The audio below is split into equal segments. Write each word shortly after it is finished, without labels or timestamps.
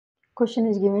Question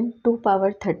is given 2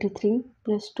 power 33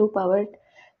 plus 2 power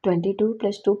 22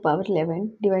 plus 2 power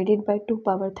 11 divided by 2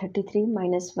 power 33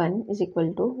 minus 1 is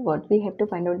equal to what? We have to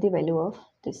find out the value of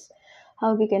this.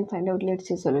 How we can find out? Let's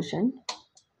see solution.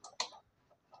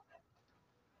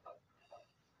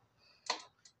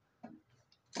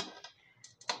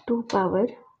 Two power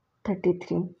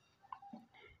 33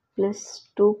 plus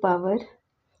 2 power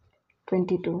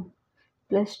 22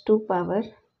 plus 2 power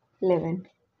 11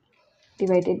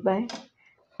 divided by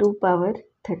 2 power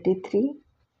 33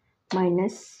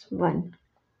 minus 1.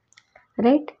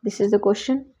 Right, this is the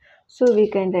question. So we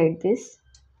can write this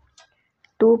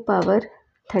 2 power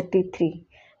 33.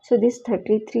 So this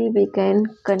 33 we can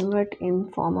convert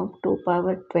in form of 2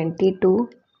 power 22,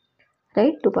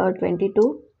 right? 2 power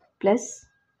 22 plus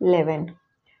 11.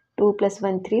 2 plus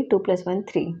 1 3, 2 plus 1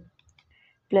 3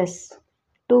 plus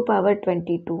 2 power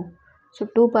 22. So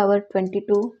 2 power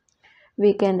 22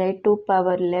 we can write 2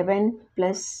 power 11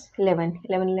 plus 11,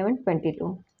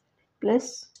 22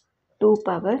 plus 2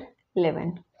 power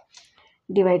 11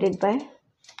 divided by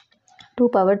 2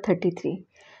 power 33.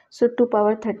 So 2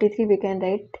 power 33 we can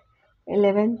write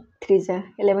 11 3s are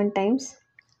 11 times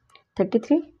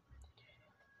 33.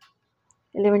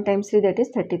 11 times 3, that is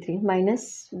 33,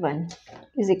 minus 1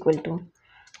 is equal to,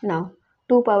 now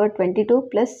 2 power 22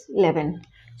 plus 11.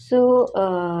 So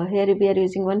here we are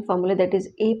using one formula, that is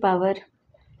a power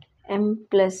m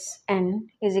plus n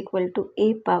is equal to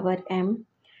a power m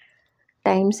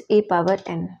times a power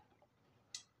n.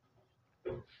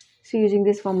 So using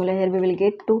this formula here we will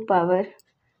get 2 power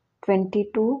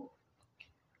 22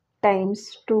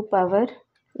 times 2 power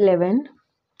 11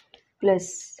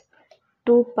 plus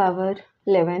 2 power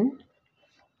 11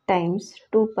 times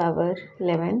 2 power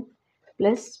 11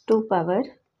 plus 2 power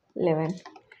 11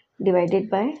 divided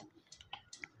by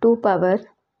 2 power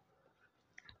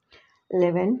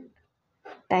 11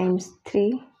 times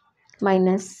 3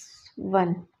 minus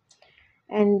 1,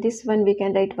 and this one we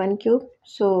can write 1 cube,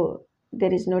 so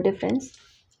there is no difference,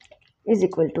 is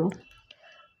equal to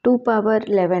 2 power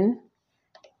 11,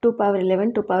 2 power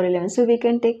 11, 2 power 11. So we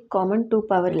can take common 2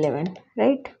 power 11,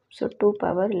 right? So 2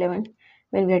 power 11,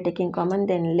 when we are taking common,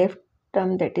 then left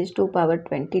term, that is 2 power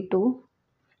 22,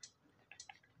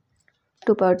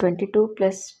 2 power 22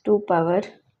 plus 2 power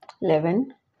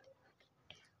 11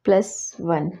 plus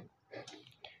 1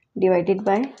 divided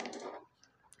by,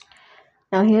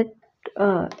 now here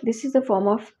this is the form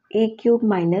of a cube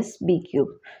minus b cube.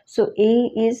 So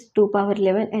a is 2 power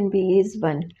 11 and b is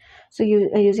 1. So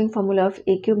using formula of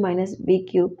a cube minus b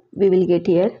cube, we will get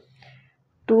here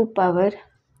 2 power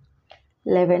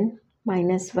 11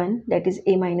 minus 1, that is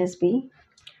a minus b,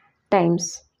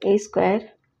 times a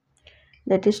square,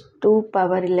 that is 2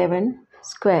 power 11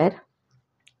 square,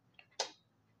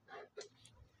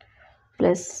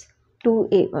 plus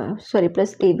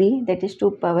plus ab, that is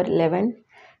 2 power 11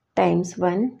 times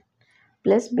 1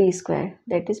 plus b square,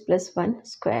 that is plus 1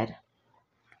 square,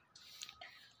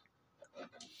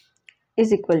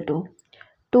 is equal to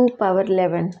 2 power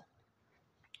 11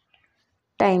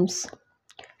 times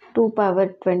 2 power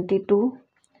 22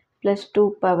 plus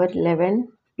 2 power 11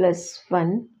 plus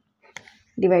 1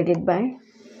 divided by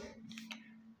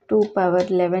 2 power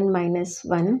 11 minus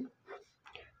 1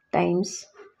 times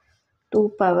 2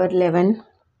 power 11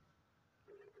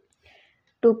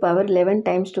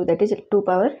 times 2, that is 2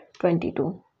 power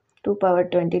 22. 2 power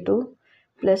 22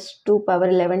 plus 2 power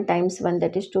 11 times 1,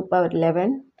 that is 2 power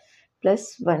 11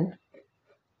 plus 1.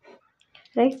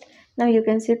 Right? Now you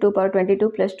can see 2 power 22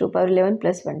 plus 2 power 11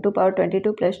 plus 1. 2 power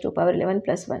 22 plus 2 power 11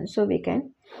 plus 1. So we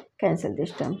can cancel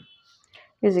this term,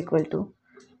 is equal to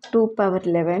 2 power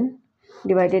 11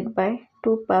 divided by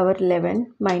 2 power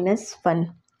 11 minus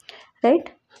 1.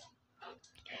 Right?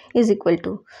 Is equal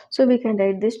to, so we can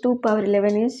write this 2 power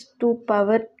 11 is 2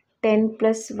 power 10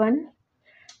 plus 1.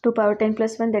 2 power 10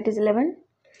 plus 1, that is 11,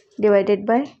 divided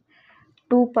by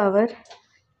 2 power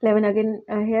 11 again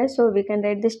here. So we can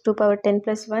write this 2 power 10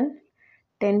 plus 1,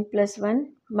 10 plus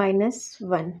 1 minus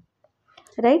 1.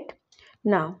 Right?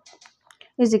 Now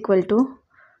is equal to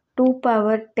 2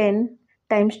 power 10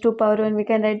 times 2 power 1. We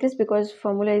can write this because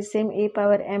formula is same, a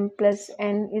power m plus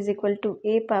n is equal to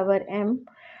a power m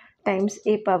times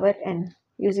a power n.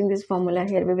 Using this formula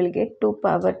here we will get 2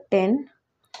 power 10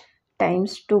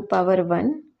 times 2 power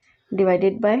 1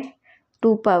 divided by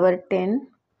 2 power 10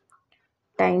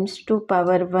 times 2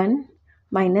 power 1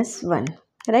 minus 1,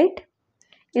 right?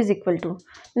 Is equal to,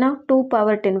 now 2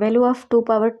 power 10, value of 2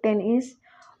 power 10 is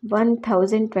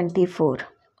 1024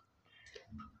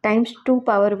 times 2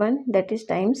 power 1, that is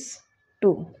times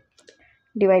 2,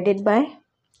 divided by,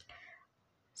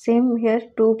 same here,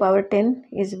 2 power 10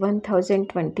 is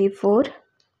 1024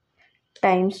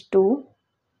 times 2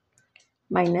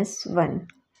 minus 1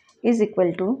 is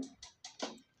equal to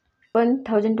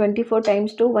 1024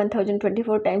 times 2,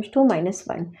 1024 times 2 minus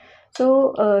 1.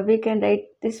 So we can write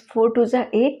this 4 2s are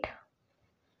 8,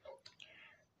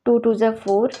 2 2s are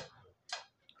 4,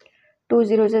 2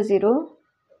 zeros are 0,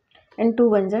 and 2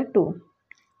 1s are 2.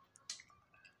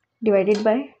 Divided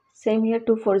by, same here,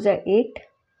 2 4s are 8,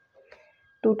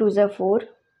 2 2s are 4,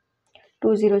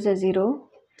 2 zeros are 0,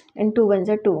 and 2 1s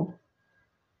are 2.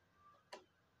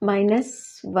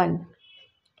 Minus 1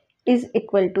 is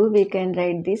equal to, we can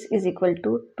write this is equal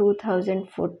to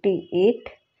 2048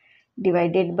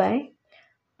 divided by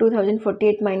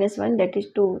 2048 minus 1, that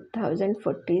is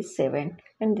 2047,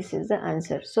 and this is the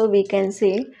answer. So we can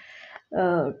say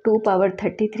 2 power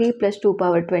 33 plus 2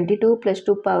 power 22 plus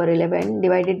 2 power 11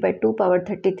 divided by 2 power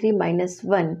 33 minus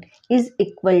 1 is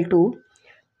equal to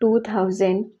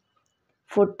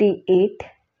 2048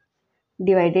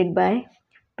 divided by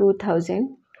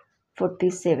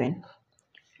 2047,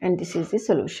 and this is the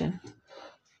solution.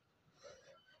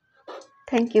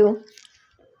 Thank you.